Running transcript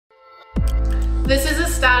This is a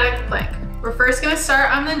static plank. We're first going to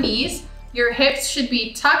start on the knees. Your hips should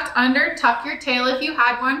be tucked under. Tuck your tail if you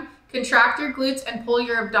had one. Contract your glutes and pull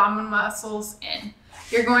your abdominal muscles in.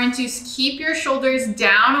 You're going to keep your shoulders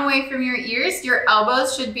down away from your ears. Your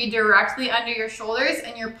elbows should be directly under your shoulders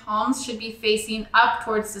and your palms should be facing up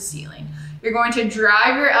towards the ceiling. You're going to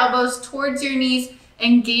drive your elbows towards your knees,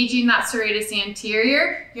 engaging that serratus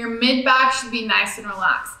anterior. Your mid-back should be nice and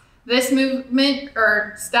relaxed. This movement,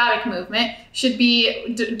 or static movement, should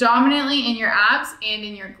be dominantly in your abs and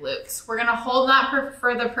in your glutes. We're gonna hold that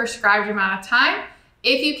for the prescribed amount of time.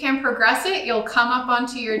 If you can progress it, you'll come up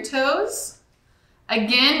onto your toes.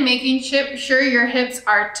 Again, making sure your hips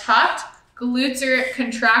are tucked, glutes are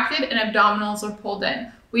contracted, and abdominals are pulled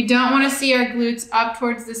in. We don't wanna see our glutes up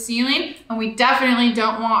towards the ceiling, and we definitely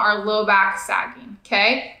don't want our low back sagging,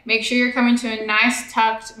 okay? Make sure you're coming to a nice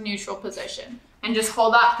tucked neutral position. And just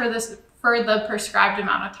hold that for the prescribed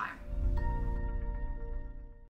amount of time.